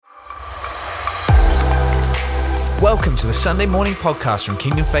Welcome to the Sunday morning podcast from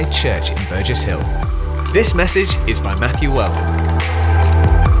Kingdom Faith Church in Burgess Hill. This message is by Matthew Weldon.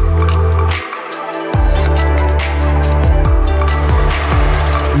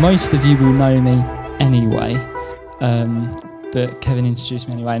 Most of you will know me anyway, but Kevin introduced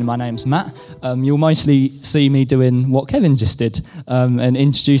me anyway, and my name's Matt. You'll mostly see me doing what Kevin just did, and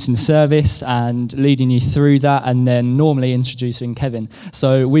introducing the service and leading you through that, and then normally introducing Kevin.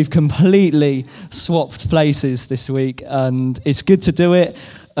 So we've completely swapped places this week, and it's good to do it.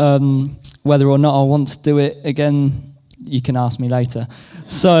 Whether or not I want to do it again, you can ask me later.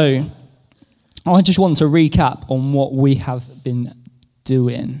 So I just want to recap on what we have been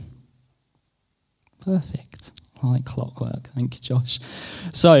doing. Perfect. Like clockwork. Thank you, Josh.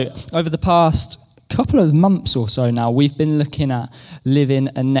 So, over the past couple of months or so now, we've been looking at living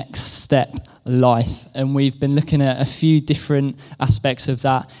a next step life. And we've been looking at a few different aspects of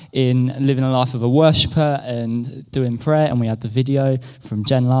that in living a life of a worshipper and doing prayer. And we had the video from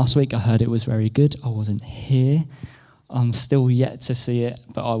Jen last week. I heard it was very good. I wasn't here. I'm still yet to see it,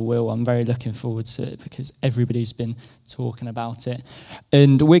 but I will. I'm very looking forward to it because everybody's been talking about it.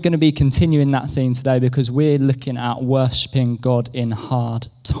 And we're going to be continuing that theme today because we're looking at worshipping God in hard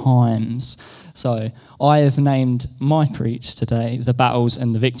times. So I have named my preach today, The Battles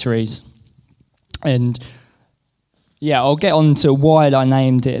and the Victories. And yeah, I'll get on to why I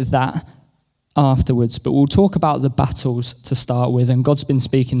named it that afterwards, but we'll talk about the battles to start with. And God's been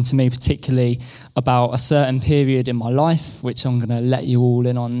speaking to me particularly about a certain period in my life, which I'm going to let you all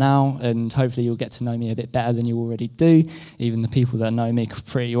in on now, and hopefully you'll get to know me a bit better than you already do, even the people that know me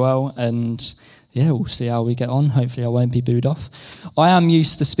pretty well. And yeah, we'll see how we get on. Hopefully I won't be booed off. I am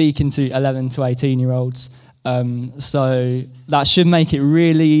used to speaking to 11 to 18-year-olds, so that should make it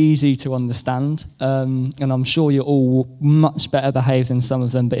really easy to understand, and I'm sure you're all much better behaved than some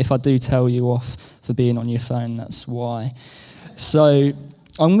of them, but if I do tell you off for being on your phone, that's why. So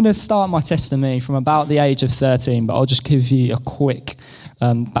I'm going to start my testimony from about the age of 13, but I'll just give you a quick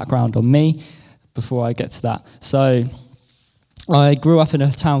background on me before I get to that. So I grew up in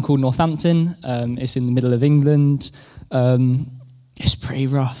a town called Northampton. It's in the middle of England. It's pretty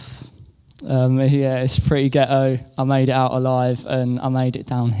rough. It's pretty ghetto. I made it out alive, and I made it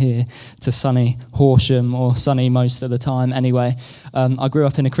down here to sunny Horsham, or sunny most of the time anyway. I grew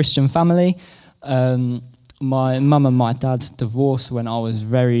up in a Christian family. My mum and my dad divorced when I was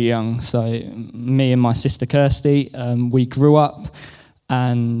very young, so me and my sister Kirsty, we grew up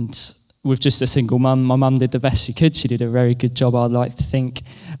and with just a single mum. My mum did the best she could. She did a very good job, I'd like to think.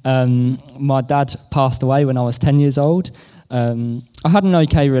 My dad passed away when I was 10 years old. I had an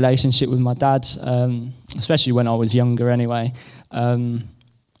okay relationship with my dad, especially when I was younger anyway. And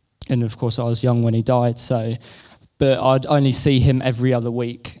of course I was young when he died, but I'd only see him every other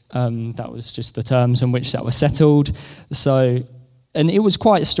week. That was just the terms in which that was settled. And it was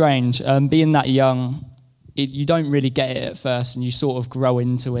quite strange. Being that young, you don't really get it at first, and you sort of grow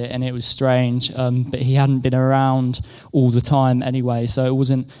into it, and it was strange. But he hadn't been around all the time anyway, so it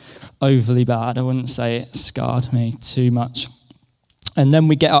wasn't overly bad. I wouldn't say it scarred me too much. And then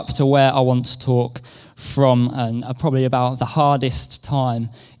we get up to where I want to talk from, and probably about the hardest time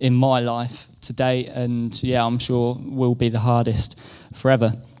in my life to date, and yeah, I'm sure will be the hardest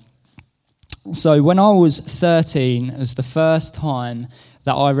forever. So when I was 13, it was the first time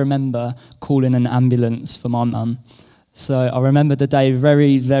that I remember calling an ambulance for my mum. So I remember the day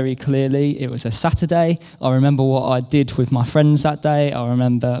very, very clearly. It was a Saturday. I remember what I did with my friends that day. I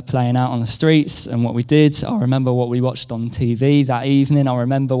remember playing out on the streets and what we did. I remember what we watched on TV that evening. I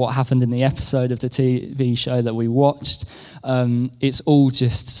remember what happened in the episode of the TV show that we watched. It's all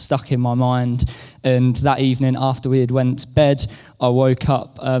just stuck in my mind. And that evening, after we had went to bed, I woke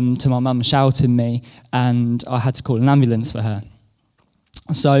up to my mum shouting me, and I had to call an ambulance for her.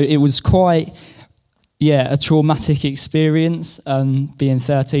 So it was quite a traumatic experience, being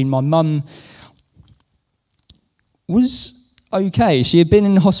 13. My mum was okay. She had been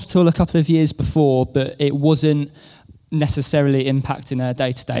in hospital a couple of years before, but it wasn't necessarily impacting her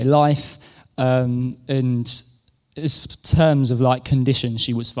day-to-day life. And in terms of like condition,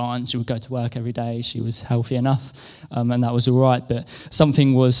 she was fine. She would go to work every day. She was healthy enough, and that was all right. But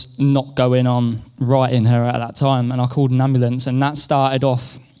something was not going on right in her at that time, and I called an ambulance, and that started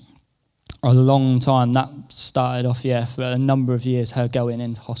off a long time. That started off, for a number of years, her going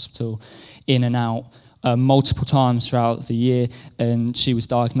into hospital, in and out, multiple times throughout the year. And she was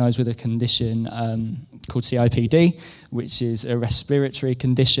diagnosed with a condition called COPD, which is a respiratory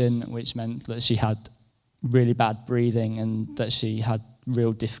condition, which meant that she had really bad breathing and that she had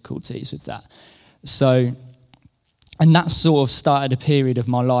real difficulties with that. So And that sort of started a period of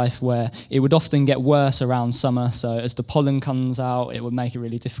my life where it would often get worse around summer. So as the pollen comes out, it would make it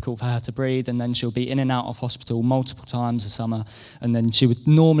really difficult for her to breathe. And then she'll be in and out of hospital multiple times a summer. And then she would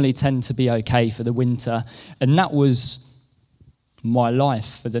normally tend to be okay for the winter. And that was my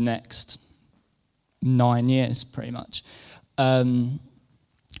life for the next 9 years, pretty much. As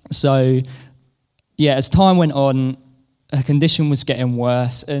time went on, her condition was getting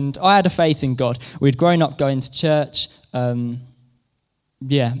worse, and I had a faith in God. We'd grown up going to church, every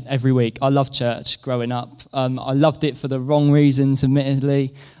week. I loved church growing up. I loved it for the wrong reasons,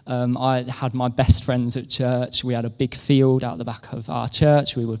 admittedly. I had my best friends at church. We had a big field out the back of our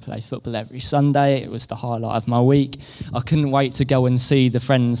church. We would play football every Sunday. It was the highlight of my week. I couldn't wait to go and see the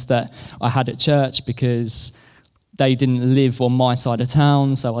friends that I had at church because they didn't live on my side of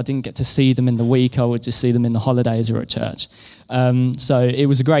town, so I didn't get to see them in the week. I would just see them in the holidays or at church. So it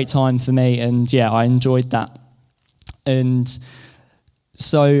was a great time for me, and I enjoyed that. And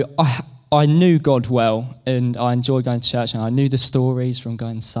so I knew God well, and I enjoyed going to church, and I knew the stories from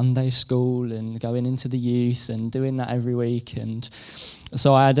going to Sunday school and going into the youth and doing that every week. And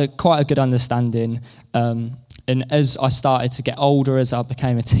so I had quite a good understanding. And as I started to get older, as I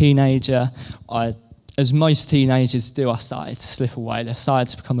became a teenager, as most teenagers do, I started to slip away. There started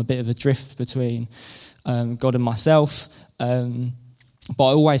to become a bit of a drift between God and myself. But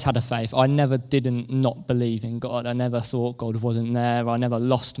I always had a faith. I never didn't not believe in God. I never thought God wasn't there. I never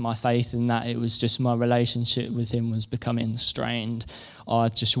lost my faith in that. It was just my relationship with him was becoming strained. I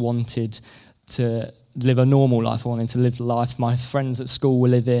just wanted to live a normal life. I wanted to live the life my friends at school were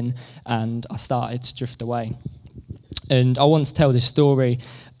living, and I started to drift away. And I want to tell this story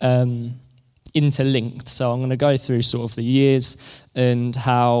interlinked. So I'm going to go through sort of the years and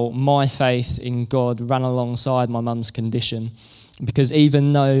how my faith in God ran alongside my mum's condition. Because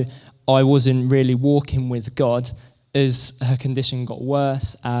even though I wasn't really walking with God, as her condition got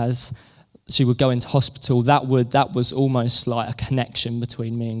worse, as she would go into hospital, that was almost like a connection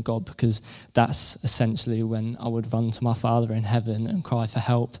between me and God, because that's essentially when I would run to my Father in heaven and cry for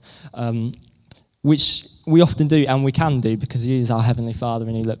help, which we often do and we can do because he is our Heavenly Father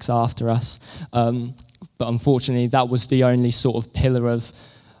and he looks after us. But unfortunately, that was the only sort of pillar of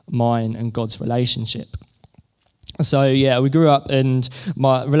mine and God's relationship. So we grew up, and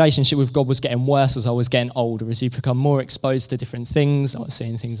my relationship with God was getting worse as I was getting older. As you become more exposed to different things, I was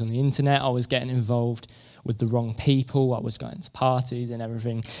seeing things on the internet, I was getting involved with the wrong people, I was going to parties and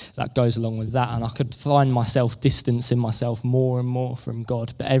everything that goes along with that, and I could find myself distancing myself more and more from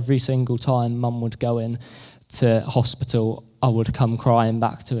God. But every single time Mum would go in to hospital, I would come crying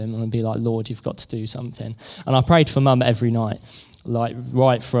back to him and be like, Lord, you've got to do something. And I prayed for Mum every night. Like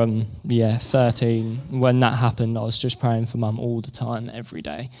right from 13, when that happened, I was just praying for Mum all the time, every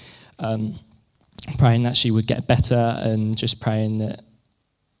day, praying that she would get better, and just praying that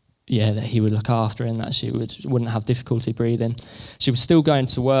he would look after her and that she wouldn't have difficulty breathing. She was still going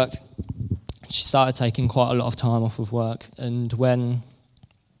to work. She started taking quite a lot of time off of work,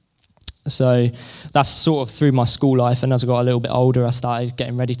 so that's sort of through my school life. And as I got a little bit older, I started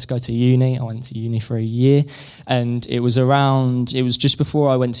getting ready to go to uni. I went to uni for a year, and it was just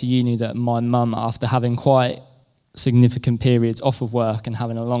before I went to uni that my mum, after having quite significant periods off of work and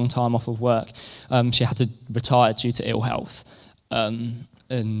having a long time off of work, she had to retire due to ill health.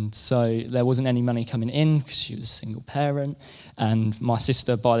 And so there wasn't any money coming in because she was a single parent. And my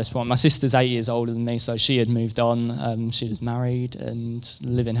sister, by this point, my sister's 8 years older than me, so she had moved on. She was married and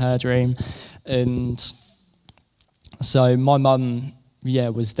living her dream. And so my mum,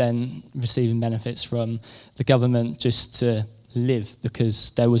 was then receiving benefits from the government just to live,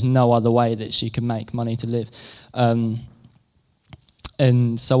 because there was no other way that she could make money to live.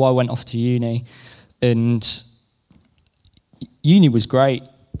 And so I went off to uni, and uni was great.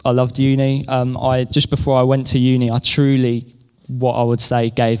 I loved uni. Just before I went to uni, I truly, what I would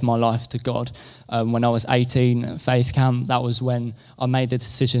say, gave my life to God. When I was 18 at Faith Camp, that was when I made the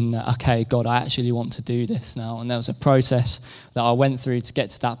decision that, okay, God, I actually want to do this now. And there was a process that I went through to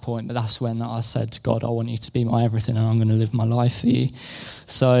get to that point, but that's when I said, God, I want you to be my everything, and I'm going to live my life for you.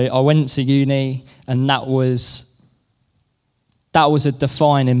 So I went to uni, and that was a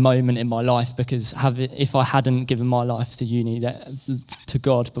defining moment in my life, because if I hadn't given my life to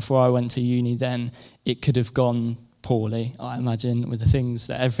God before I went to uni, then it could have gone poorly, I imagine, with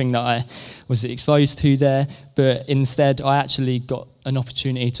everything that I was exposed to there. But instead, I actually got an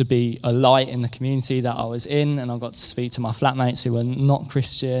opportunity to be a light in the community that I was in, and I got to speak to my flatmates who were not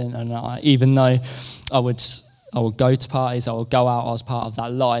Christian, and even though I would go to parties, I would go out, I was part of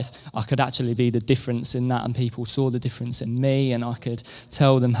that life, I could actually be the difference in that, and people saw the difference in me, and I could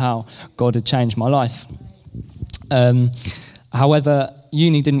tell them how God had changed my life. However,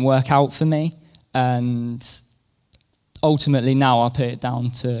 uni didn't work out for me, and ultimately now I put it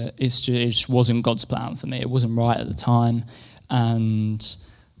down to it just wasn't God's plan for me. It wasn't right at the time, and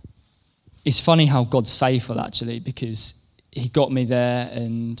it's funny how God's faithful actually, because he got me there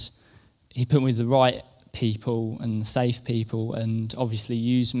and he put me with the right people and safe people and obviously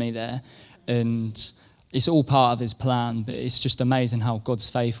used me there, and it's all part of his plan. But it's just amazing how God's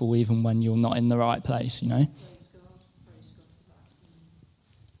faithful even when you're not in the right place, you know.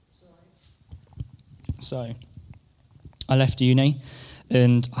 So I left uni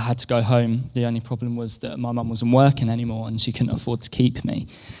and I had to go home. The only problem was that my mum wasn't working anymore and she couldn't afford to keep me.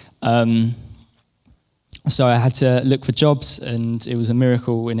 So I had to look for jobs, and it was a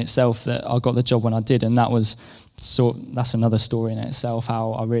miracle in itself that I got the job when I did, and that's another story in itself,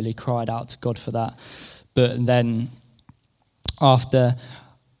 how I really cried out to God for that. But then after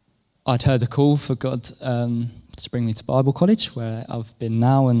I'd heard the call for God to bring me to Bible college, where I've been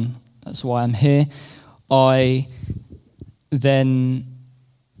now, and that's why I'm here, I then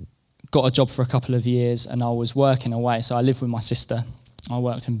got a job for a couple of years and I was working away. So I lived with my sister. I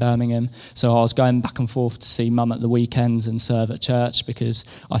worked in Birmingham, so I was going back and forth to see mum at the weekends and serve at church because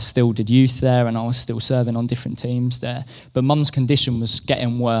I still did youth there and I was still serving on different teams there. But mum's condition was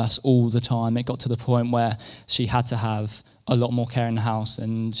getting worse all the time. It got to the point where she had to have a lot more care in the house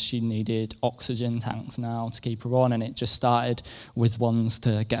and she needed oxygen tanks now to keep her on, and it just started with ones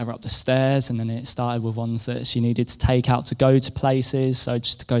to get her up the stairs, and then it started with ones that she needed to take out to go to places. So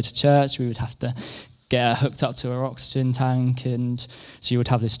just to go to church, we would have to get her hooked up to her oxygen tank, and she would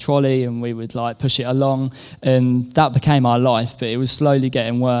have this trolley and we would like push it along, and that became our life. But it was slowly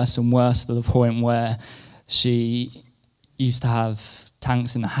getting worse and worse to the point where she used to have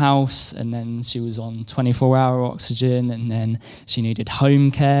tanks in the house, and then she was on 24-hour oxygen, and then she needed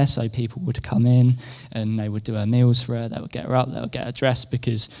home care, so people would come in and they would do her meals for her, they would get her up, they would get her dressed,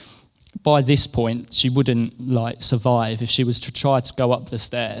 because by this point she wouldn't like survive. If she was to try to go up the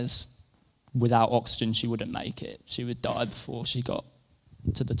stairs without oxygen, she wouldn't make it. She would die before she got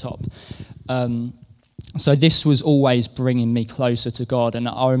to the top. So this was always bringing me closer to God, and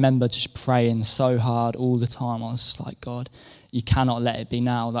I remember just praying so hard all the time. I was just like, God, you cannot let it be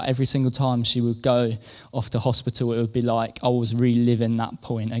now. Like every single time she would go off to hospital, it would be like I was reliving that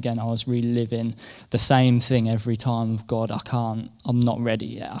point again. I was reliving the same thing every time of God, I'm not ready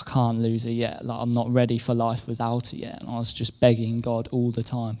yet. I can't lose her yet. Like I'm not ready for life without her yet. And I was just begging God all the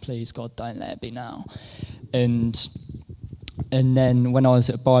time, please God, don't let it be now. And then when I was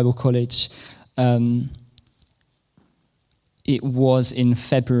at Bible college, it was in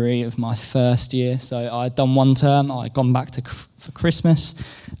February of my first year. So I'd done one term. I'd gone back for Christmas.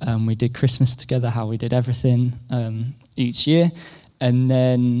 We did Christmas together, how we did everything each year. And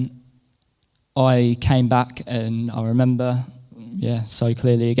then I came back, and I remember, so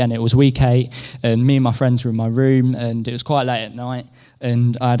clearly again, it was week 8, and me and my friends were in my room, and it was quite late at night,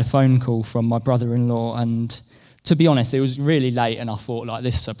 and I had a phone call from my brother-in-law, and to be honest, it was really late, and I thought, like,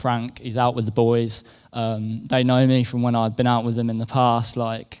 this is a prank. He's out with the boys. They know me from when I'd been out with them in the past.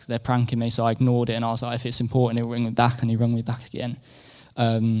 Like, they're pranking me, so I ignored it, and I was like, if it's important, he'll ring me back, and he rang me back again.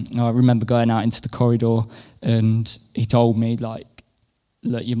 I remember going out into the corridor, and he told me, like,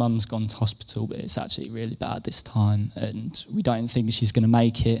 look, your mum's gone to hospital, but it's actually really bad this time, and we don't think she's going to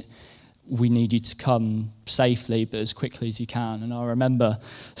make it. We need you to come safely, but as quickly as you can. And I remember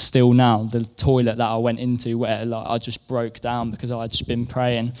still now the toilet that I went into where like I just broke down because I had just been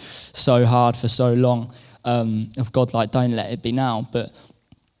praying so hard for so long of God, like, don't let it be now. But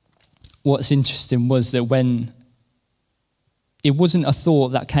what's interesting was that when it wasn't a thought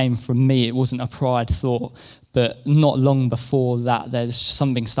that came from me, it wasn't a pride thought, but not long before that, there's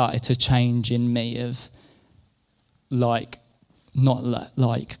something started to change in me of like, not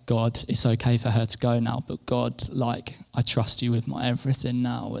like, God, it's okay for her to go now, but God, like, I trust you with my everything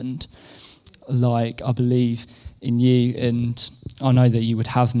now, and like, I believe in you, and I know that you would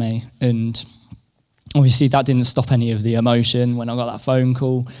have me. And obviously that didn't stop any of the emotion when I got that phone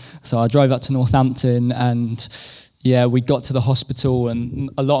call. So I drove up to Northampton, and we got to the hospital, and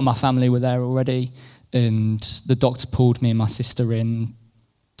a lot of my family were there already, and the doctor pulled me and my sister in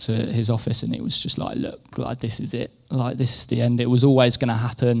to his office, and it was just like, look, like, this is it, like, this is the end. It was always going to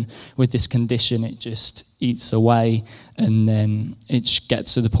happen with this condition. It just eats away, and then it just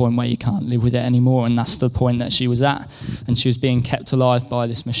gets to the point where you can't live with it anymore, and that's the point that she was at, and she was being kept alive by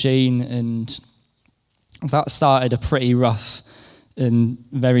this machine. And that started a pretty rough and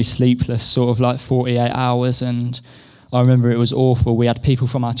very sleepless sort of like 48 hours, and I remember it was awful. We had people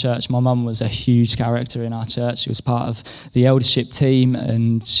from our church. My mum was a huge character in our church. She was part of the eldership team,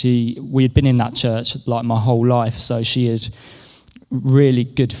 and we had been in that church like my whole life, so she had really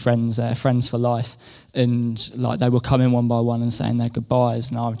good friends there, friends for life. And like they were coming one by one and saying their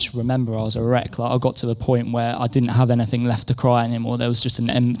goodbyes, and I just remember I was a wreck. Like I got to the point where I didn't have anything left to cry anymore. There was just an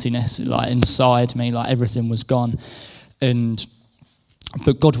emptiness like inside me, like everything was gone.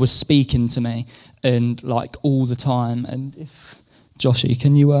 But God was speaking to me, and like all the time. And if Joshy,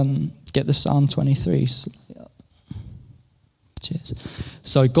 can you get the Psalm 23? Cheers.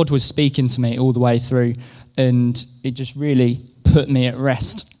 So God was speaking to me all the way through, and it just really put me at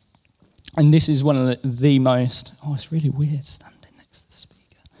rest. And this is one of the most... Oh, it's really weird standing next to the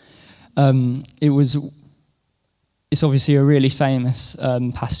speaker. It's obviously a really famous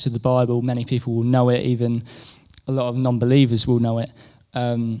passage of the Bible. Many people will know it, even a lot of non-believers will know it.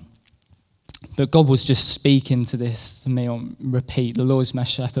 But God was just speaking to me on repeat. The Lord is my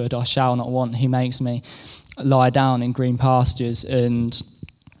shepherd, I shall not want. He makes me lie down in green pastures, and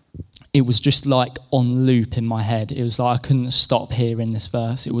it was just like on loop in my head. It was like I couldn't stop hearing this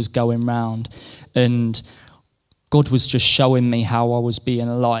verse. It was going round. And God was just showing me how I was being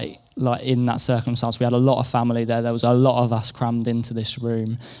a light, like in that circumstance. We had a lot of family there. There was a lot of us crammed into this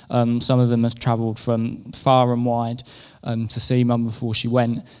room. Some of them have travelled from far and wide to see Mum before she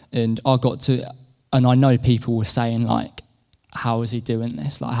went. And I know people were saying like, how is he doing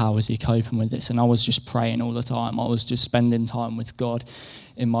this? Like, how is he coping with this? And I was just praying all the time. I was just spending time with God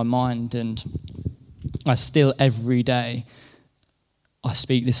in my mind. And I still, every day, I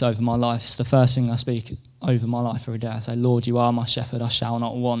speak this over my life. It's the first thing I speak over my life every day. I say, Lord, you are my shepherd, I shall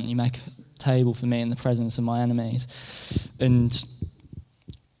not want. You make a table for me in the presence of my enemies. And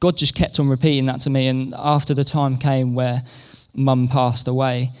God just kept on repeating that to me. And after the time came where Mum passed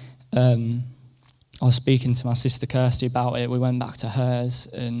away, I was speaking to my sister Kirsty about it. We went back to hers,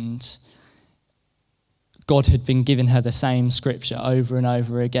 and God had been giving her the same scripture over and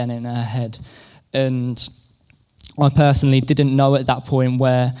over again in her head. And I personally didn't know at that point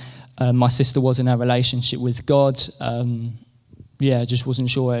where my sister was in her relationship with God. Just wasn't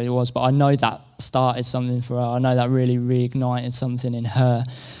sure where it was. But I know that started something for her. I know that really reignited something in her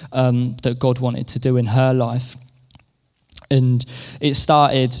that God wanted to do in her life. And it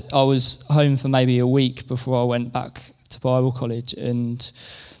started, I was home for maybe a week before I went back to Bible college, and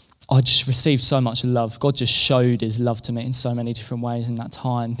I just received so much love. God just showed his love to me in so many different ways in that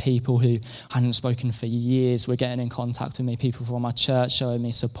time. People who hadn't spoken for years were getting in contact with me. People from my church showing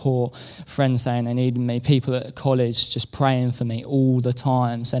me support. Friends saying they needed me. People at college just praying for me all the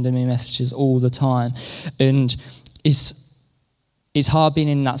time, sending me messages all the time. And it's hard being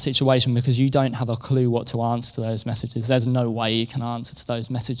in that situation because you don't have a clue what to answer to those messages. There's no way you can answer to those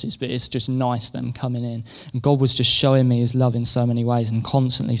messages, but it's just nice them coming in. And God was just showing me his love in so many ways and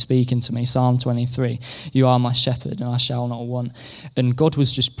constantly speaking to me. Psalm 23, you are my shepherd and I shall not want. And God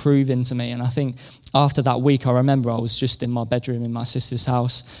was just proving to me. And I think after that week, I remember I was just in my bedroom in my sister's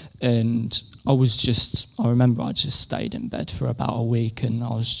house, and I remember I just stayed in bed for about a week, and I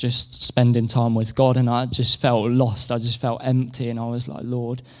was just spending time with God, and I just felt lost. I just felt empty, and I was like,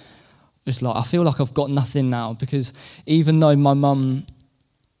 Lord, it's like I feel like I've got nothing now, because even though my mum,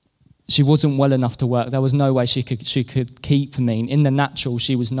 she wasn't well enough to work, there was no way she could keep me. In the natural,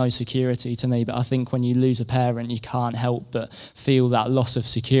 she was no security to me, but I think when you lose a parent, you can't help but feel that loss of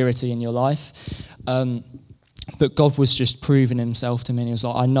security in your life. But God was just proving himself to me, and he was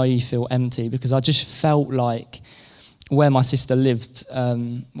like, I know you feel empty, because I just felt like where my sister lived,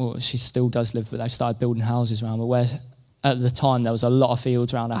 she still does live, but they've started building houses around, but where at the time there was a lot of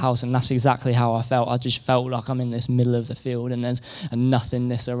fields around our house, and that's exactly how I felt. I just felt like I'm in this middle of the field and there's a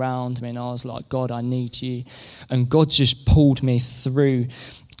nothingness around me, and I was like, God, I need you. And God just pulled me through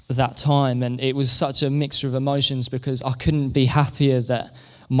that time, and it was such a mixture of emotions, because I couldn't be happier that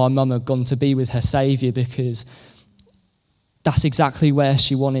my mum had gone to be with her Saviour, because that's exactly where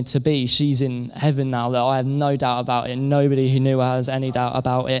she wanted to be. She's in heaven now. That I have no doubt about it. Nobody who knew her has any doubt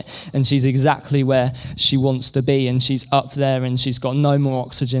about it. And she's exactly where she wants to be. And she's up there, and she's got no more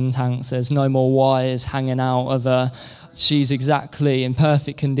oxygen tanks. There's no more wires hanging out of her. She's exactly in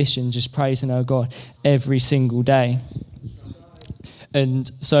perfect condition, just praising her God every single day.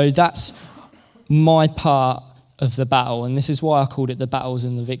 And so that's my part of the battle. And this is why I called it the battles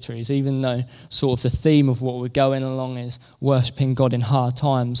and the victories. Even though sort of the theme of what we're going along is worshipping God in hard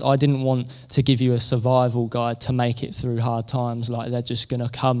times, I didn't want to give you a survival guide to make it through hard times. Like they're just going to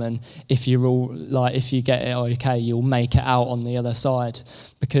come, and if you get it okay, you'll make it out on the other side.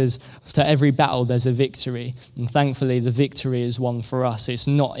 Because to every battle there's a victory, and thankfully the victory is won for us. It's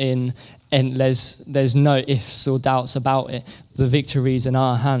not in, and there's no ifs or doubts about it. The victory's in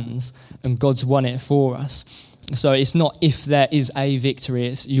our hands, and God's won it for us. So it's not if there is a victory,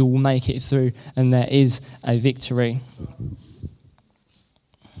 it's you'll make it through, and there is a victory.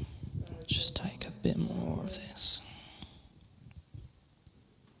 Just take a bit more of this.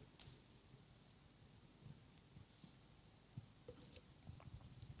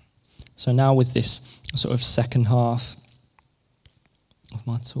 So now with this sort of second half of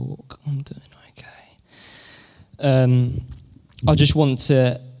my talk, I'm doing okay. I just want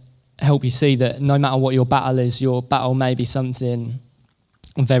to help you see that no matter what your battle is, your battle may be something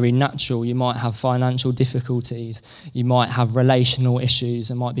very natural. You might have financial difficulties, you might have relational issues,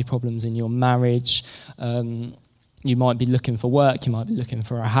 there might be problems in your marriage, you might be looking for work, you might be looking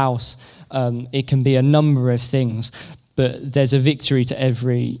for a house. It can be a number of things, but there's a victory to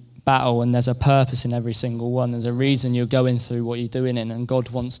every battle, and there's a purpose in every single one. There's a reason you're going through what you're doing in, and God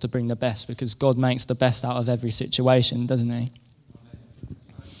wants to bring the best, because God makes the best out of every situation, doesn't he?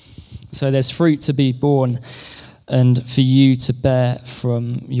 So there's fruit to be born and for you to bear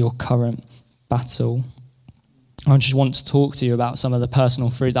from your current battle. I just want to talk to you about some of the personal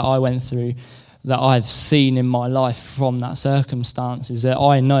fruit that I went through, that I've seen in my life from that circumstance. Is that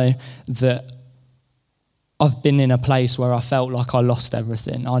I know that I've been in a place where I felt like I lost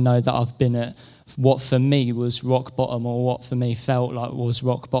everything. I know that I've been at what for me was rock bottom, or what for me felt like was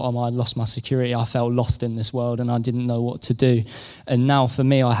rock bottom. I lost my security. I felt lost in this world and I didn't know what to do. And now for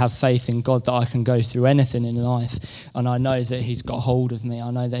me, I have faith in God that I can go through anything in life. And I know that he's got hold of me.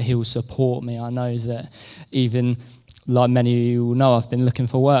 I know that he'll support me. I know that even like many of you will know, I've been looking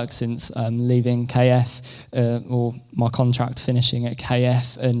for work since leaving KF, or my contract finishing at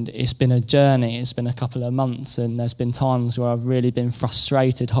KF, and it's been a journey. It's been a couple of months, and there's been times where I've really been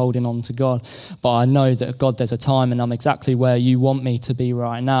frustrated holding on to God. But I know that God, there's a time, and I'm exactly where you want me to be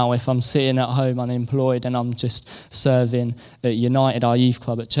right now. If I'm sitting at home unemployed and I'm just serving at United, our youth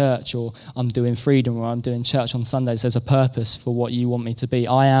club at church, or I'm doing Freedom, or I'm doing church on Sundays, there's a purpose for what you want me to be.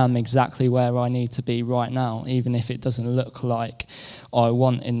 I am exactly where I need to be right now, even if it doesn't look like I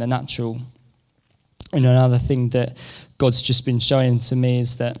want in the natural. And another thing that God's just been showing to me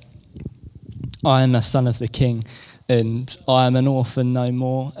is that I am a son of the King, and I am an orphan no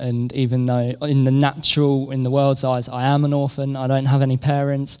more. And even though in the natural, in the world's eyes, I am an orphan, I don't have any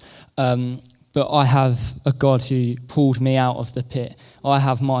parents, but I have a God who pulled me out of the pit. I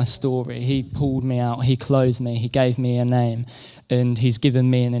have my story. He pulled me out, he clothed me, he gave me a name, and he's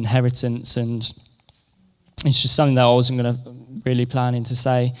given me an inheritance. And it's just something that I wasn't going to really planning to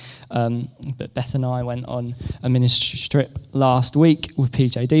say, but Beth and I went on a ministry trip last week with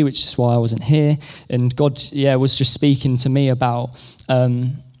PJD, which is why I wasn't here. And God, was just speaking to me about our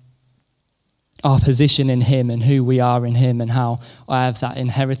position in him and who we are in him and how I have that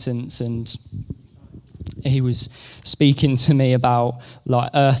inheritance. And he was speaking to me about like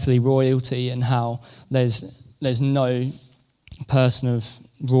earthly royalty and how there's no person of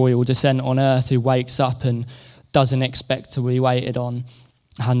royal descent on earth who wakes up and doesn't expect to be waited on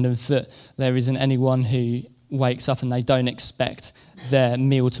hand and foot. There isn't anyone who wakes up and they don't expect their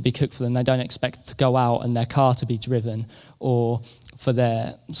meal to be cooked for them. They don't expect to go out and their car to be driven, or for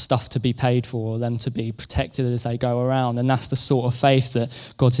their stuff to be paid for, or them to be protected as they go around. And that's the sort of faith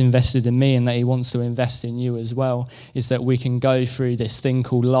that God's invested in me and that he wants to invest in you as well, is that we can go through this thing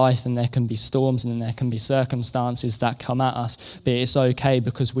called life, and there can be storms and there can be circumstances that come at us, but it's okay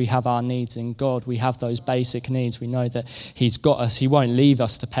because we have our needs in God. We have those basic needs. We know that he's got us. He won't leave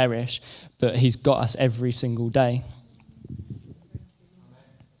us to perish, but he's got us every single day.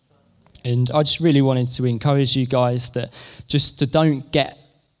 And I just really wanted to encourage you guys that just to don't get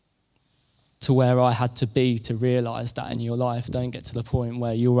to where I had to be to realise that in your life. Don't get to the point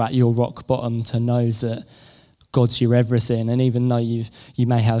where you're at your rock bottom to know that God's your everything. And even though you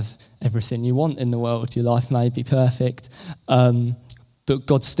may have everything you want in the world, your life may be perfect, but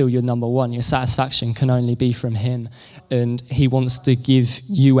God's still your number one. Your satisfaction can only be from him. And he wants to give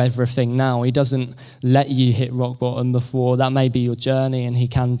you everything now. He doesn't let you hit rock bottom before. That may be your journey, and he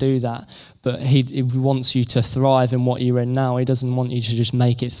can do that. But he wants you to thrive in what you're in now. He doesn't want you to just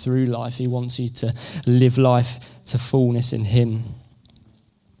make it through life. He wants you to live life to fullness in him.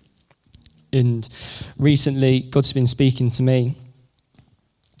 And recently, God's been speaking to me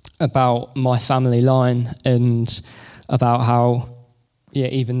about my family line and about how,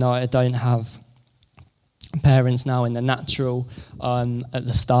 even though I don't have parents now in the natural, at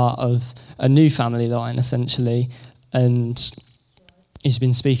the start of a new family line, essentially. And he's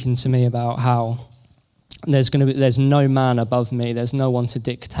been speaking to me about how there's no man above me, there's no one to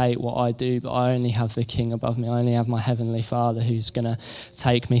dictate what I do, but I only have the King above me. I only have my Heavenly Father who's going to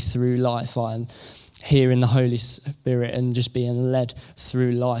take me through life. I'm hearing the Holy Spirit and just being led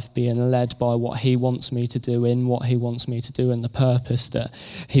through life, being led by what he wants me to do, in what he wants me to do, and the purpose that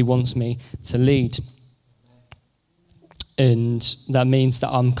he wants me to lead. And that means that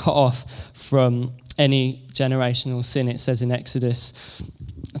I'm cut off from any generational sin. It says in Exodus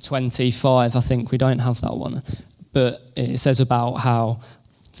 25, I think we don't have that one, but it says about how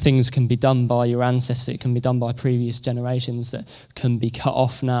things can be done by your ancestors, it can be done by previous generations that can be cut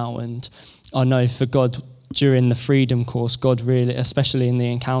off now. And I know for God, during the Freedom course, God really, especially in the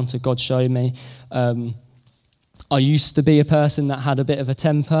encounter, God showed me, I used to be a person that had a bit of a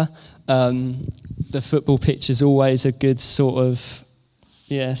temper. The football pitch is always a good sort of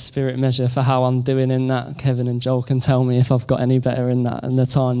spirit measure for how I'm doing in that. Kevin and Joel can tell me if I've got any better in that in the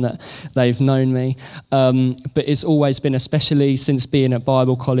time that they've known me. But it's always been, especially since being at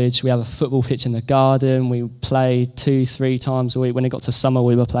Bible college, we have a football pitch in the garden. We play 2-3 times a week. When it got to summer,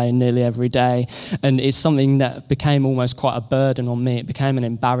 we were playing nearly every day. And it's something that became almost quite a burden on me. It became an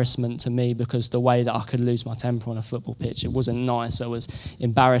embarrassment to me because the way that I could lose my temper on a football pitch, it wasn't nice. I was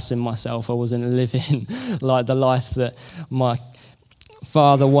embarrassing myself. I wasn't living like the life that my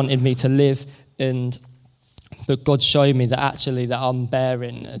Father wanted me to live. But God showed me that actually that I'm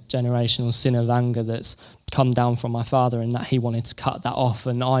bearing a generational sin of anger that's come down from my father, and that he wanted to cut that off.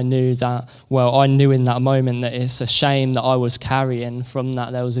 And I knew in that moment that it's a shame that I was carrying from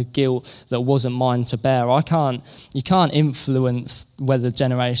that. There was a guilt that wasn't mine to bear. You can't influence whether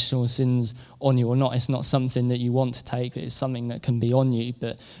generational sin's on you or not. It's not something that you want to take, it's something that can be on you,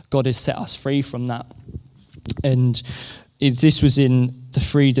 but God has set us free from that. And this was in the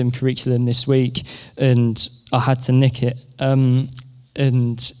Freedom curriculum this week, and I had to nick it.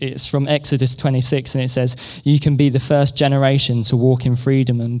 And it's from Exodus 26, and it says, "You can be the first generation to walk in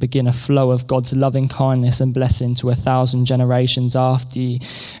freedom and begin a flow of God's loving kindness and blessing to 1,000 generations after you."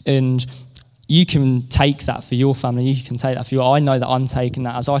 And you can take that for your family. You can take that for I know that I'm taking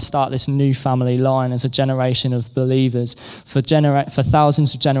that as I start this new family line as a generation of believers for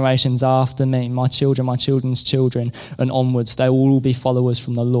thousands of generations after me, my children, my children's children, and onwards. They will all be followers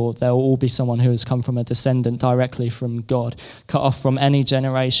from the Lord. They will all be someone who has come from a descendant directly from God, cut off from any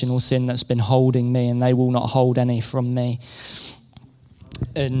generational sin that's been holding me, and they will not hold any from me.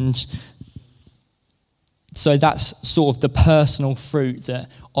 And so that's sort of the personal fruit that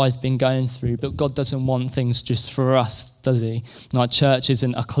I've been going through. But God doesn't want things just for us, does he? Like, church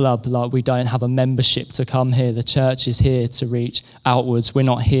isn't a club. Like, we don't have a membership to come here. The church is here to reach outwards. We're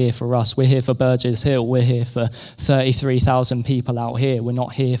not here for us. We're here for Burgess Hill. We're here for 33,000 people out here. We're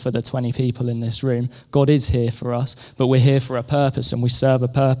not here for the 20 people in this room. God is here for us, but we're here for a purpose, and we serve a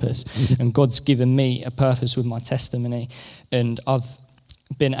purpose. And God's given me a purpose with my testimony, and I've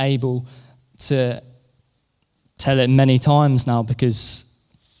been able to tell it many times now, because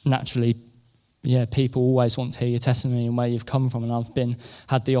naturally, people always want to hear your testimony and where you've come from, and I've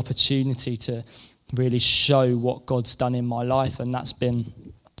had the opportunity to really show what God's done in my life, and that's been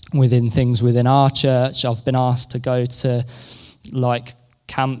within things within our church. I've been asked to go to like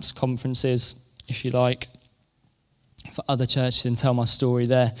camps, conferences, if you like, for other churches and tell my story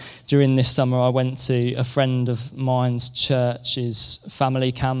there. During this summer, I went to a friend of mine's church's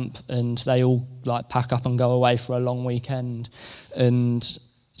family camp, and they all like pack up and go away for a long weekend. And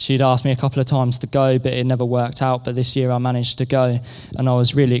she'd asked me a couple of times to go, but it never worked out. But this year I managed to go, and I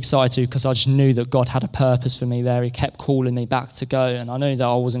was really excited because I just knew that God had a purpose for me there. He kept calling me back to go, and I knew that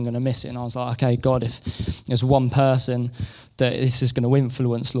I wasn't going to miss it. And I was like, okay, God, if there's one person that this is going to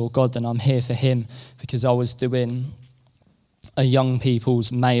influence, Lord God, then I'm here for him, because I was doing a young people's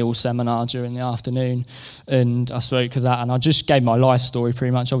male seminar during the afternoon, and I spoke of that, and I just gave my life story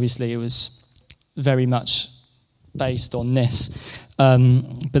pretty much. Obviously, it was very much based on this,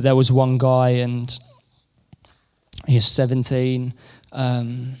 but there was one guy, and he was 17,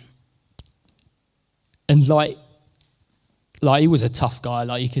 and like he was a tough guy,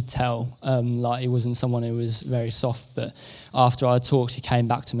 like you could tell, like he wasn't someone who was very soft. But after I talked, he came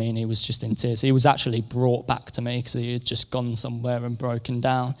back to me and he was just in tears. He was actually brought back to me because he had just gone somewhere and broken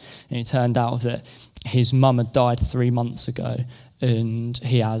down, and it turned out that his mum had died 3 months ago, and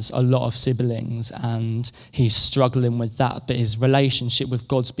he has a lot of siblings, and he's struggling with that, but his relationship with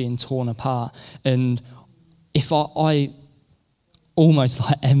God's being torn apart. And if I almost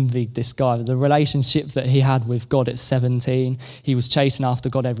like envied this guy. The relationship that he had with God at 17, he was chasing after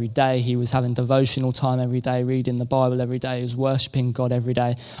God every day. He was having devotional time every day, reading the Bible every day. He was worshipping God every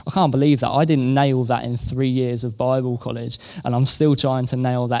day. I can't believe that. I didn't nail that in 3 years of Bible college, and I'm still trying to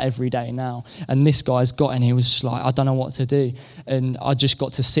nail that every day now. And this guy's got, and he was just like, I don't know what to do. And I just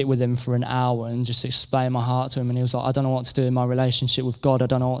got to sit with him for an hour and just explain my heart to him. And he was like, I don't know what to do in my relationship with God. I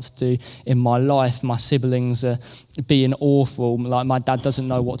don't know what to do in my life. My siblings are being awful. Like, my dad doesn't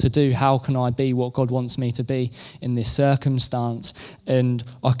know what to do. How can I be what God wants me to be in this circumstance? And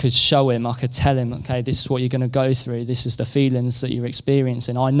I could show him, I could tell him, okay, this is what you're going to go through. This is the feelings that you're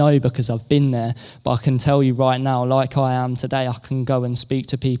experiencing. I know because I've been there, but I can tell you right now, like I am today, I can go and speak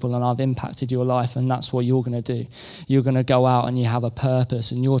to people, and I've impacted your life, and that's what you're going to do. You're going to go out and you have a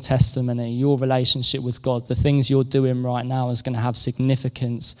purpose, and your testimony, your relationship with God, the things you're doing right now is going to have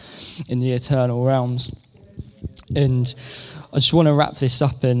significance in the eternal realms. And I just want to wrap this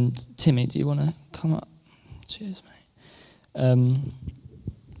up, and Timmy, do you want to come up? Cheers, mate.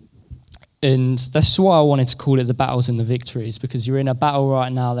 And that's why I wanted to call it the battles and the victories, because you're in a battle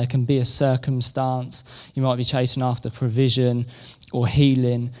right now. There can be a circumstance. You might be chasing after provision or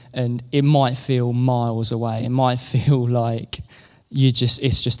healing, and it might feel miles away. It might feel like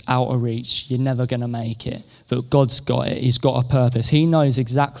it's just out of reach. You're never going to make it. But God's got it. He's got a purpose. He knows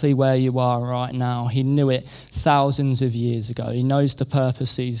exactly where you are right now. He knew it thousands of years ago. He knows the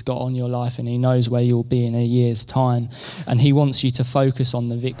purpose that he's got on your life, and he knows where you'll be in a year's time. And he wants you to focus on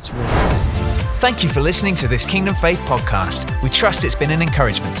the victory. Thank you for listening to this Kingdom Faith podcast. We trust it's been an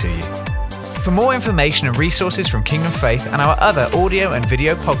encouragement to you. For more information and resources from Kingdom Faith and our other audio and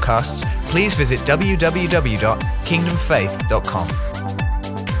video podcasts, please visit www.kingdomfaith.com.